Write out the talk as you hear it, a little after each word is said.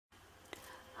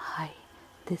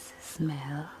This is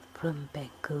Mel from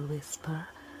Bangle Whisper.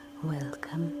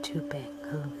 Welcome to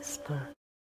Bangle Whisper.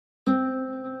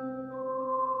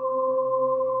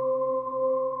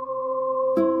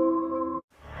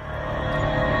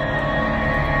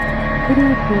 Good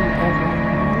evening,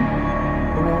 everyone.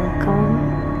 Welcome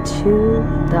to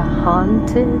the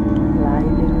Haunted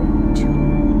Library Tour.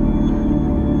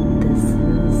 This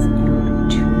is your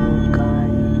tour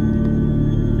guide,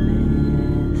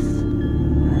 Miss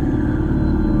Mel.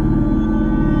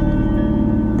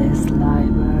 This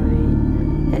library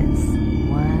is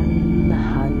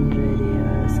 100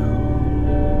 years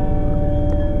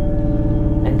old.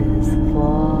 It is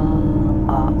full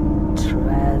of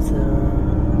treasure.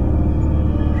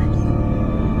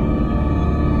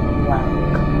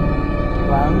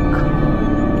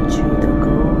 Welcome to the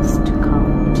Ghost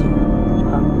County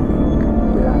Public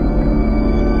Library.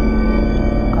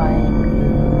 I am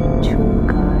your tour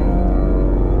guide,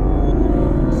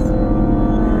 Miss Mel.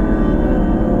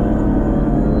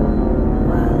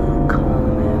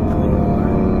 Welcome,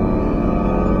 everyone.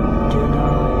 Do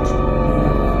not be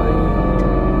afraid.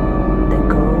 The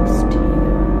ghosts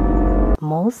here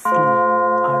mostly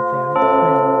are very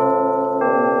friendly.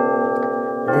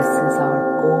 This is our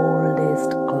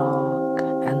oldest clock,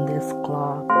 and this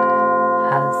clock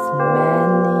has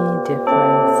many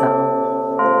different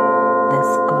sounds.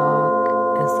 This clock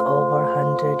is over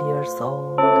 100 years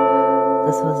old.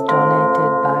 This was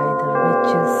donated by the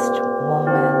richest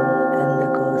woman in the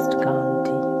Ghost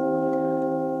County.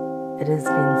 It has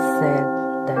been said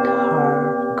that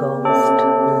her ghost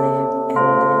lives in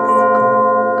this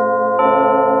clock.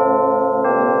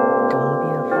 Don't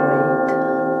be afraid.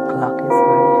 Clock is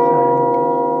very friendly.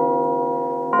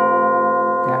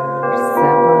 There are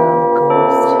several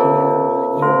ghosts here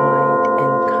you might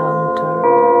encounter,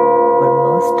 but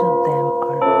most of them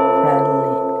are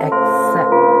friendly,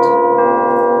 except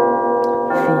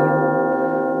few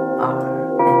are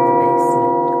in the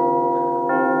basement.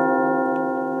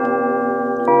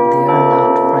 They are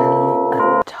not friendly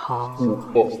at all.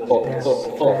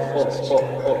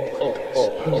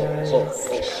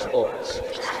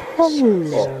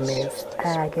 Hello, Miss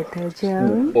Agatha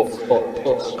Jones. We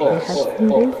have some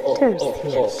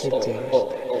visitors here today.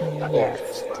 Yes,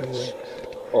 dear.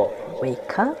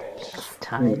 Wake up. It's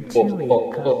time to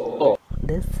wake up.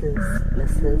 This is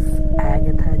Mrs.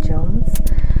 Agatha Jones,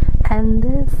 and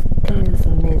this is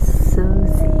Miss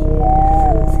Susie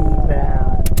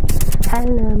Brown.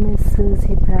 Hello, Miss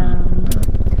Susie Brown.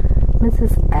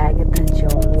 Mrs. Agatha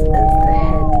Jones is the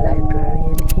head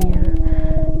librarian here,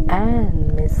 and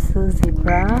Miss Susie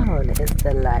Brown is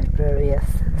the library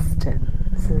assistant.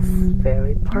 This is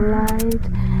very polite.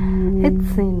 It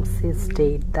seems she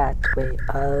stayed that way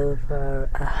over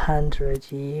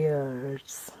 100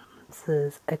 years. She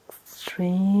is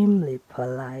extremely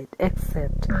polite,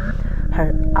 except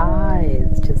her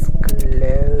eyes just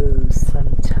glow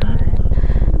sometimes.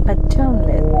 But don't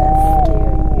let that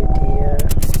scare you, dear.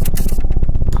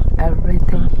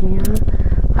 Everything here,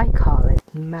 I call it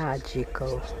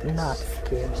magical, not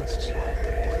scary.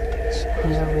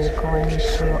 Here we're going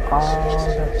through all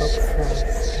the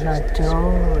bookshelves. The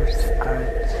doors are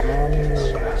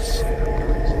endless.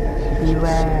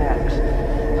 Beware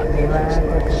that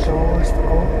the doors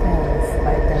opens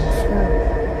by themselves,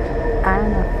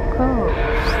 and of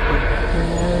course it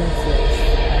closes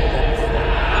by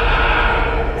themselves.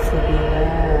 So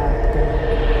beware of them.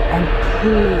 And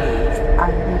please, I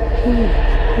repeat,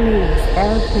 please,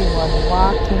 everyone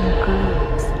walk in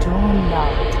groups. Do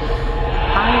not.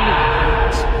 I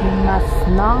repeat, you must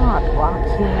not walk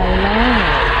here alone,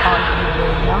 or you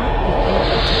will not be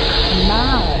able to come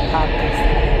out of this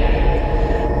library.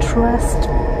 Trust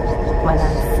me when I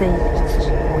say this.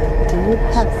 We do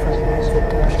have some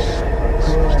visitors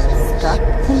who are stuck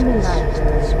in the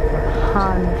library for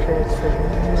hundreds of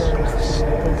years.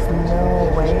 There's no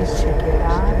way to get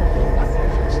out of it.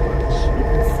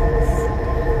 This is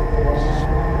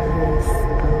very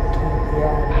spooky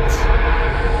yet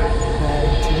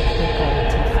very difficult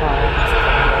to find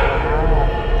a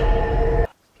way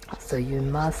out. So you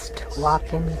must walk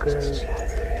in groups.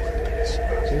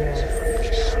 Yes.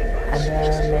 And there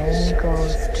are many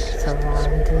ghosts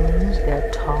surrounding. They're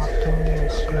talking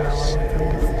with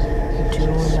noises. Do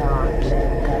not let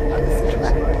that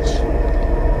distract you.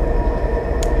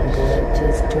 They're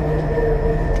just doing their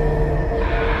reading.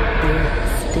 They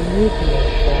stay here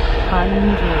for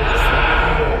hundreds of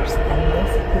years, and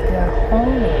this is their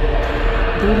home.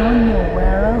 They don't know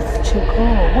where else to go.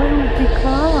 Where would they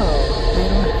go? They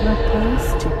don't have a place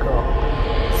to go.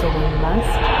 So we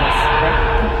must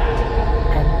respect it,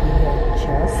 and we are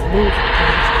just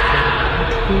visitors.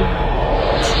 We are not here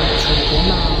to them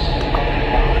out.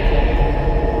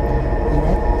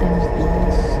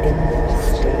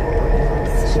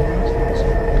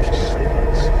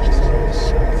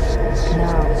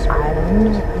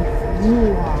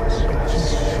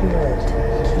 should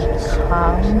keep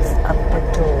counts of the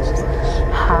doors,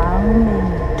 how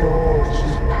many doors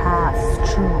you pass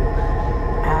through.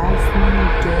 As many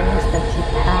doors that you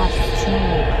pass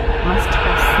through must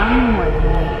have someone in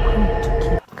your group to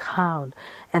keep count,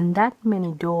 and that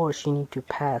many doors you need to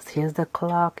pass. Here's the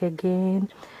clock again.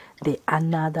 The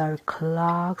another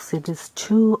clocks. It is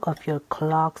 2 of your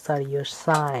clocks are your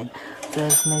sign. So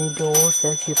as many doors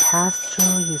as you pass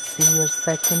through, you see your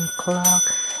second clock,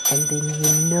 and then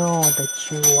you know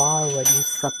that you are what you're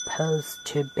supposed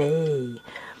to be.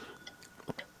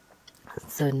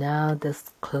 So now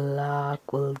this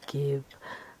clock will give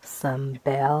some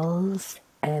bells,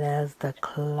 and as the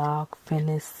clock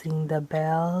finishing the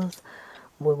bells,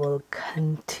 we will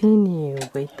continue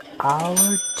with our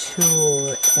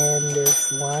tour in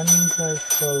this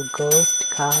wonderful Ghost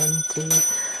County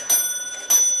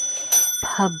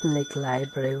Public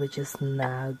Library, which is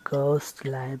now Ghost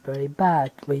Library.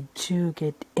 But we do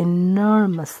get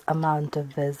enormous amount of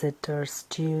visitors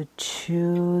due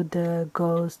to the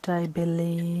ghost, I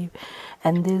believe,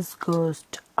 and these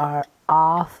ghosts are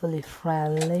awfully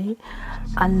friendly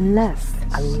unless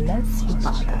you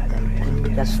bother them. And we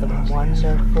got some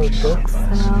wonderful book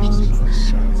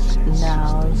sales.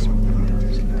 Now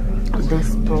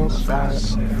these books are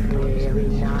very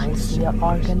nicely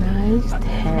organized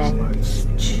thanks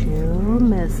to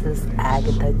Mrs.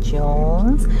 Agatha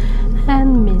Jones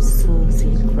and Miss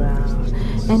Susie Brown.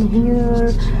 And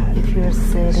here, if you're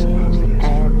sitting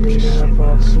and reading a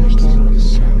book, you can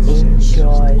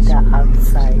enjoy the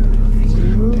outside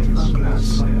view from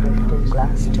this wonderful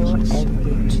glass door. And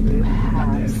we do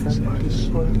have some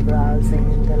people browsing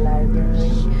in the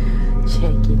library,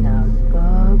 checking out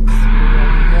books. We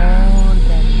are more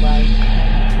than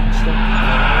welcome to check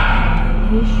out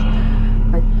English,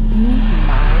 but be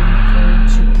mindful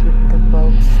to keep the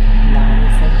books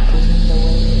nice and clean the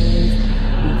way it is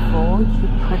before you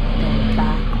put them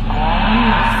back on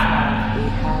the shelf. We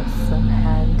have some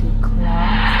handy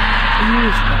cloths.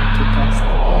 Use them to dust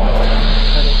the books and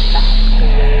put it back the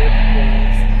way it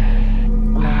was.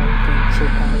 Now you can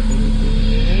check out anything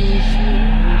you wish.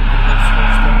 This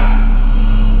is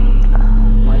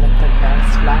one of the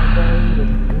best libraries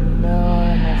with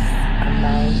enormous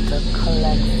amount of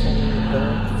collection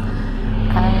books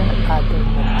and other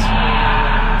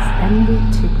materials, and we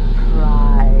took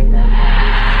pride in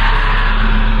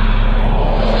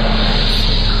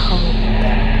hope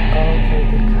that over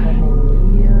the coming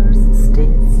years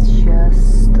stays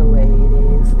just the way it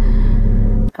is,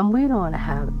 and we don't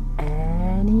have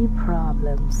any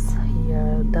problems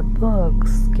here. The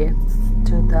books gets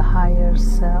to the higher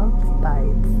self by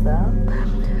itself,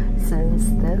 since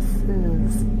this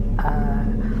is a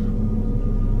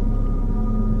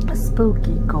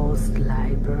spooky ghost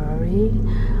library.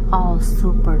 All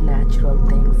supernatural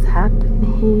things happen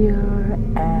here,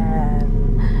 and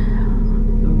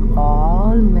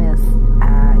all Miss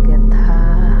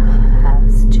Agatha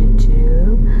has to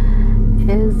do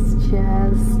is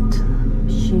just,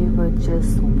 she would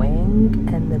just wink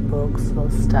and the books will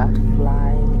start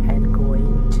flying and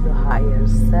going to higher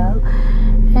self.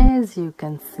 As you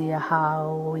can see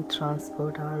how we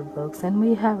transport our books, and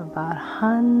we have about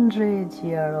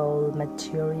 100-year-old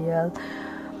material.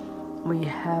 We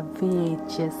have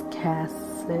VHS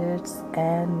cassettes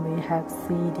and we have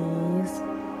CDs,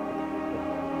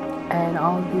 and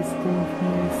all these things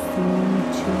may seem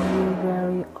to be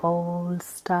very old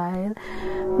style,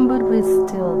 but we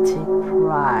still take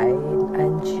pride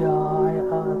and joy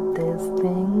of these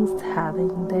things,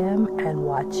 having them and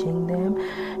watching them.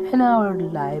 And our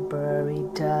library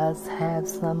does have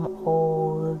some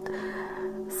old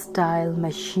style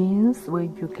machines where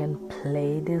you can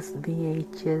play these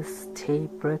VHS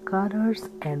tape recorders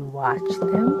and watch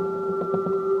them.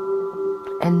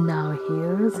 And now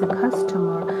here's a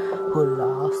customer who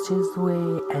lost his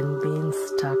way and been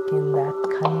stuck in that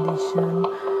condition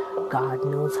God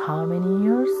knows how many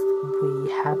years.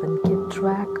 We haven't kept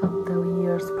track of the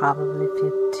years, probably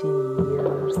 50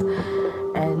 years.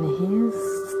 And he's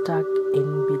stuck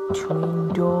in between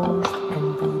doors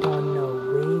and we don't know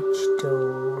which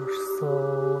door. So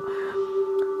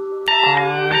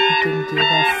he can give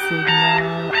us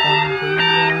signal, and we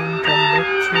went and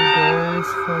looked through doors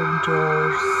for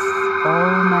doors.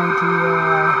 Oh my dear,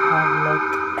 I have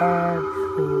looked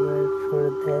everywhere for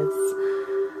this.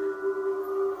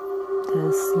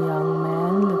 This young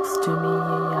man looks to me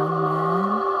a young man,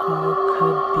 or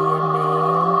could be a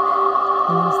male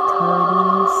in his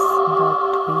 30s, but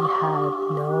we had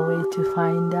no way to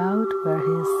find out where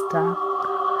he's stuck.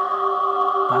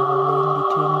 Probably in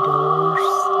between doors,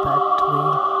 but we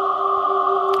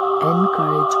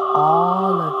encourage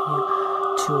all of you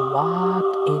to walk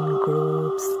in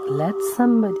groups. Let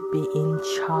somebody be in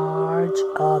charge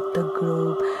of the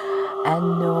group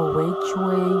and know which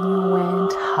way you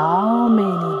went, how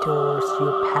many doors you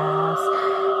passed,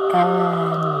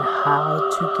 and how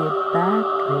to get back.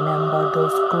 Remember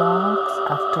those clocks?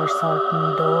 After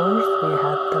certain doors, we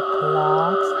have the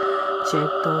clocks. Check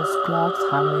those clocks,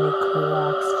 how many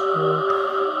clocks you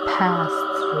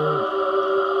passed through.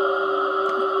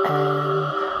 And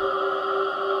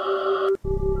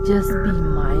just be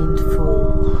mindful,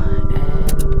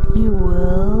 and you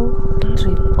will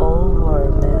trip over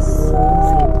Miss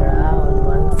Susie Brown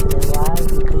once in a while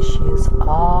because she is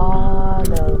all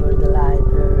over the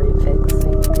library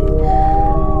fixing things.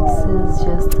 She's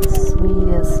just the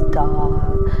sweetest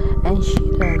dog, and she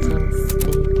doesn't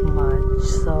speak much,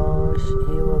 so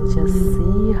you will just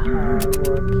see her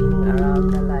working around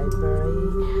the library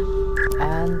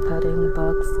and putting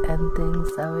books and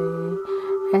things away.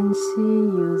 And she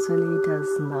usually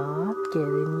does not get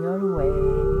in your way.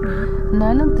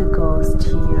 None of the ghosts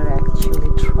here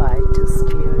actually try to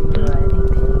scare you or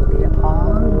anything. They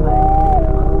all mind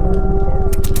their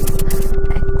own business,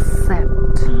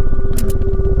 except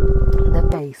the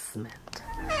basement.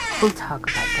 We'll talk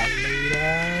about that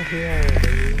later. Here it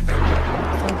is.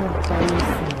 So the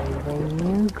basement, when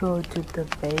you go to the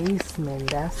basement,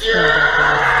 that's where the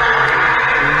ghosts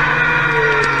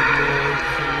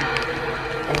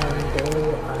and they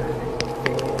are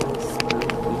very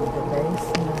spooky. The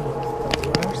basement is the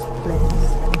worst place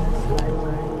in this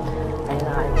library, and I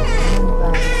don't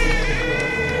advise you to go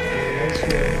there unless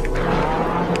you're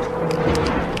not good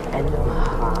and know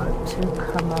how to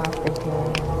come up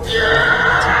again, to get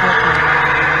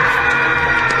lost,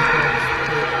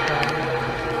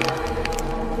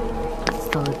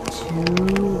 so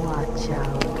do watch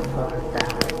out for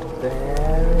that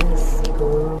very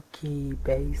spooky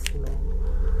basement.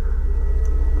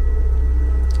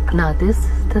 Now this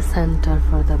is the center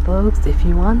for the books. If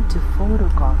you want to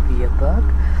photocopy a book,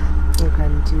 you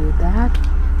can do that,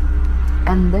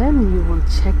 and then you will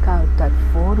check out that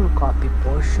photocopy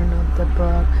portion of the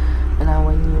book. And now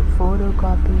when you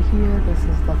photocopy here, this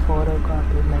is the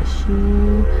photocopy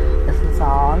machine. This is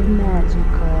all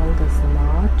magical, does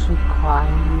not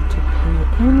require you to pay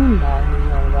any money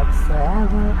or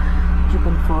whatsoever. You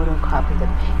can photocopy the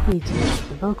pages,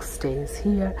 the book stays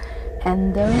here,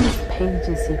 and those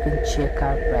pages you can check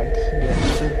out right here.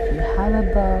 So if you have a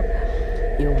book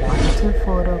you want to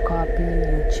photocopy,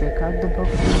 you check out the book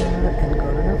here and go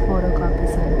to the photocopy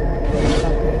center,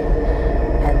 photocopy it,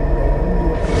 and then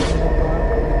you put the book,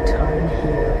 return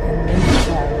here, and this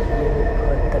shelf you will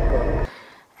put the book,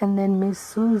 and then Miss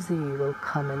Susie will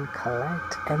come and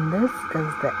collect. And this is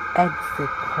the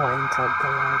exit point of the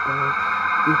library.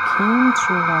 You came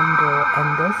through one door, and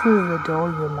this is the door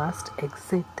you must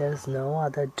exit. There's no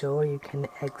other door you can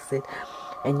exit,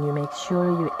 and you make sure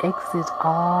you exit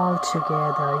all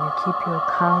together. You keep your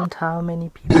count, how many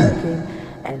people came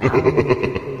and how many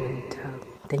people went out.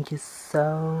 Thank you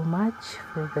so much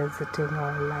for visiting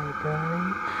our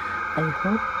library. I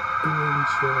hope you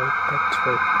enjoyed the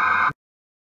trip.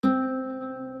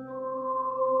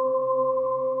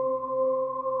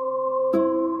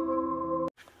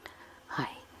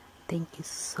 Thank you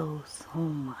so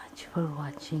much for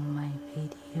watching my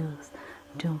videos.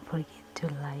 Don't forget to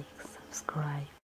like, subscribe,